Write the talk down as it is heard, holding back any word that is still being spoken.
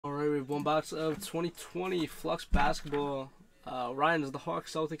one box of 2020 Flux basketball. Ryan has the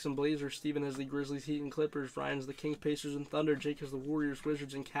Hawks, Celtics, and Blazers. Steven has the Grizzlies, Heat, and Clippers. Ryan has the Kings, Pacers, and Thunder. Jake has the Warriors,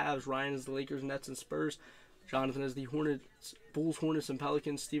 Wizards, and Cavs. Ryan has the Lakers, Nets, and Spurs. Jonathan has the Hornets, Bulls, Hornets, and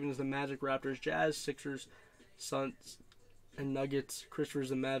Pelicans. Steven has the Magic, Raptors, Jazz, Sixers, Suns, and Nuggets. Christopher's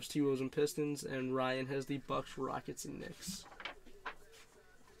the Mavs, T-Wolves, and Pistons. And Ryan has the Bucks, Rockets, and Knicks.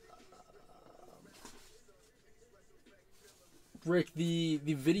 Rick, the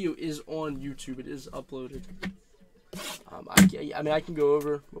video is on YouTube. It is uploaded. I mean, I can go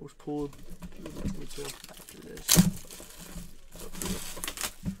over what was pulled. Me too, after this.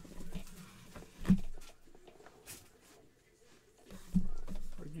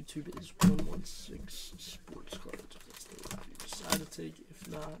 Our YouTube is 116 Sports Cards. That's the route you decide to take. If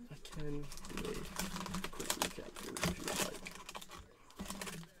not, I can do a quick recap for you if you would like.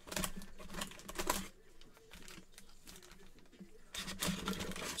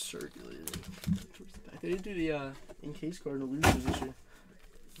 Circulating towards the back. They didn't do the in-case card and losers this year.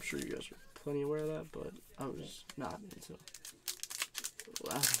 I'm sure you guys are plenty aware of that, but I was not until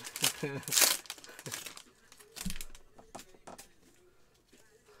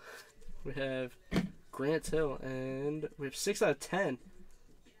we have Grant Hill, and we have 6 out of 10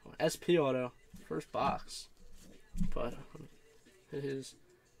 on SP Auto, first box. But it is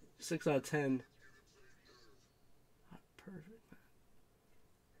 6 out of 10. Perfect.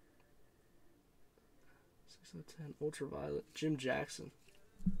 6 out of 10. Ultraviolet. Jim Jackson.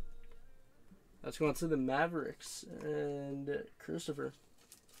 That's going to the Mavericks. And Christopher.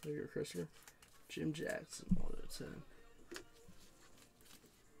 There you go, Christopher. Jim Jackson. 1 out of 10.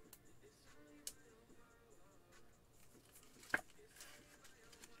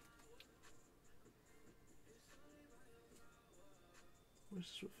 Where's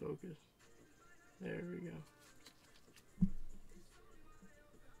this with focus? There we go.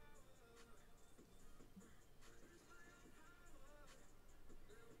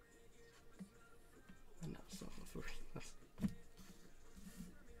 No, it's not focus.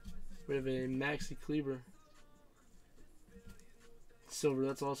 We have a Maxi Kleber. Silver,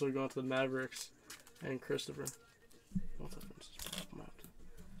 that's also going to the Mavericks. And Christopher. What's up? I'm going to have to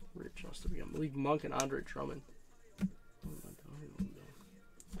readjust it. We got Malik Monk and Andre Drummond.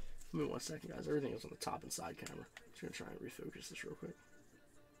 Give me 1 second, guys. Everything is on the top and side camera. Just going to try and refocus this real quick.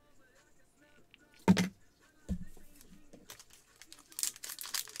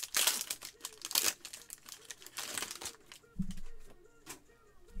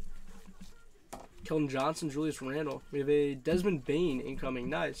 Keldon Johnson, Julius Randle. We have a Desmond Bane incoming.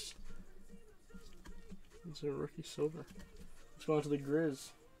 Nice. It's a rookie silver. Let's go on to the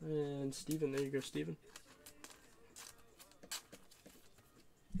Grizz. And Steven. There you go, Steven.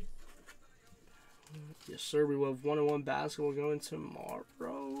 Yes, sir. We will have 101 basketball going tomorrow.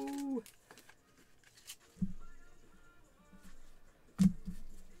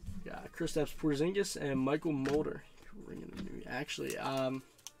 Got Kristaps Porzingis and Michael Mulder. Actually, well,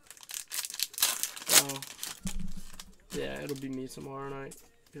 yeah, it'll be me tomorrow night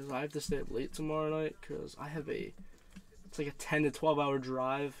because I have to stay up late tomorrow night because I have it's like a 10 to 12 hour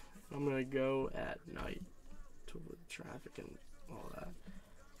drive. I'm gonna go at night to avoid the traffic and all that.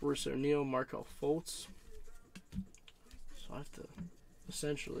 Royce O'Neal, Markelle Fultz. So I have to,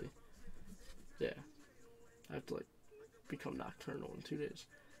 essentially, yeah, I have to like become nocturnal in 2 days.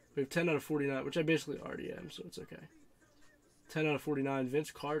 We have 10 out of 49, which I basically already am, so it's okay. 10 out of 49,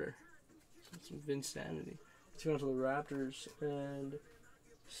 Vince Carter. That's some Vince sanity. Let's go on to the Raptors and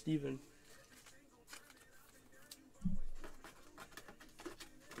Steven.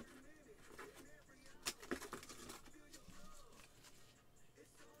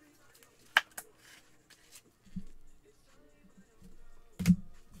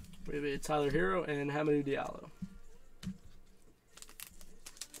 We have a Tyler Hero and Hamidou Diallo.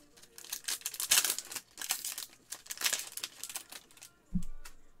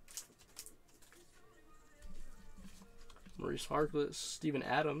 Maurice Harkless, Steven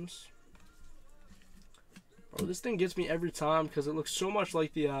Adams. Bro, this thing gets me every time because it looks so much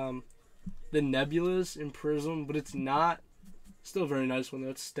like the Nebulas in Prism, but it's not. Still a very nice one though.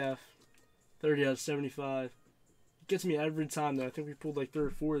 It's Steph. 30 out of 75. Gets me every time though. I think we pulled like 3 or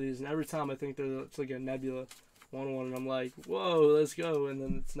 4 of these, and every time I think it's like a Nebula 1-1, and I'm like, whoa, let's go, and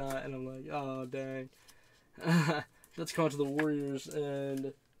then it's not, and I'm like, oh dang. Let's go on to the Warriors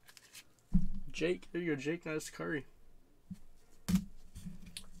and Jake. There you go, Jake. Nice Curry.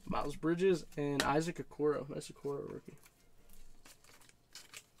 Miles Bridges and Isaac Okoro. Nice Okoro rookie.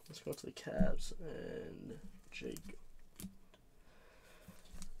 Let's go to the Cavs and Jake.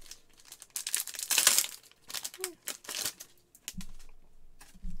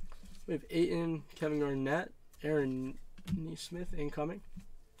 We have Ayton, Kevin Garnett, Aaron Nesmith incoming,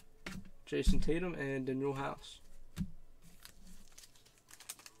 Jason Tatum, and Daniel House.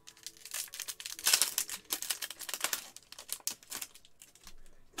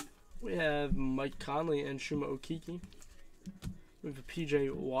 We have Mike Conley and Shuma Okiki. We have a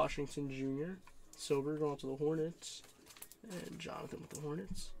PJ Washington Jr. Silver going to the Hornets. And Jonathan with the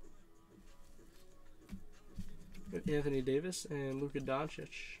Hornets. We have Anthony Davis and Luka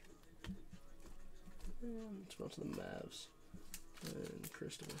Doncic. And let's go to the Mavs. And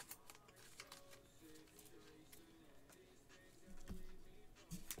Christopher.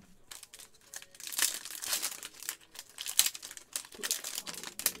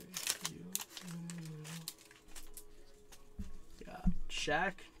 Got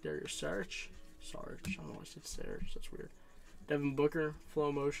Shaq, Darius Saric. Sarge, I don't know why I said Saric, that's weird. Devin Booker,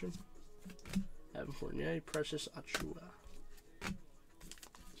 Flow Motion. Evan Fournier, Precious Achua.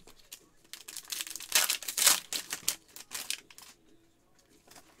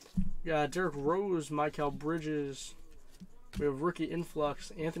 We got Derrick Rose, Mikal Bridges. We have rookie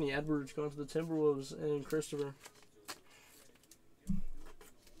influx, Anthony Edwards going to the Timberwolves, and Christopher.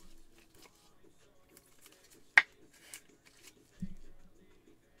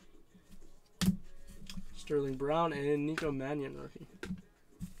 Sterling Brown and Nico Mannion rookie.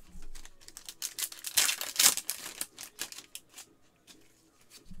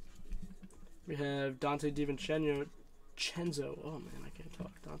 We have Dante DiVincenzo. Oh man, I can't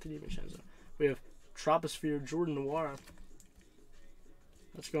talk. Dante DiVincenzo. We have Troposphere Jordan Noir.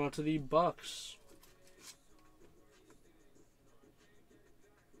 Let's go on to the Bucks.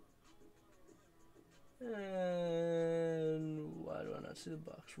 And why do I not see the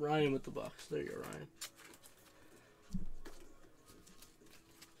Bucks? Ryan with the Bucks. There you go, Ryan.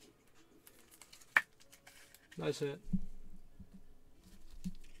 Nice hit.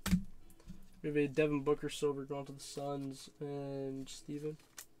 We have a Devin Booker Silver going to the Suns and Steven.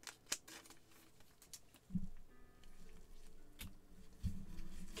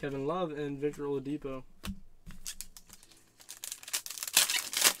 Kevin Love and Victor Oladipo.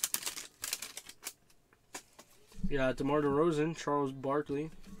 We got DeMar DeRozan, Charles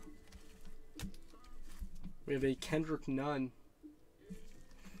Barkley. We have a Kendrick Nunn.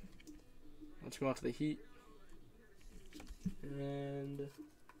 Let's go on to the Heat. And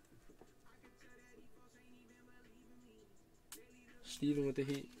Steven with the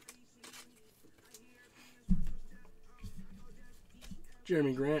Heat.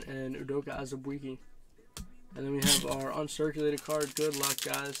 Jeremy Grant and Udoka Azubuike. And then we have our uncirculated card. Good luck,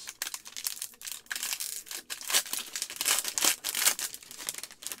 guys.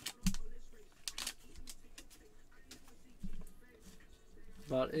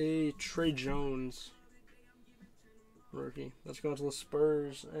 About a Trey Jones rookie. Let's go into the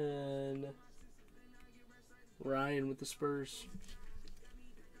Spurs and Ryan with the Spurs.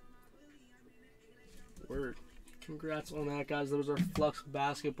 Word. Congrats on that, guys. That was our Flux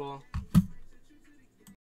basketball.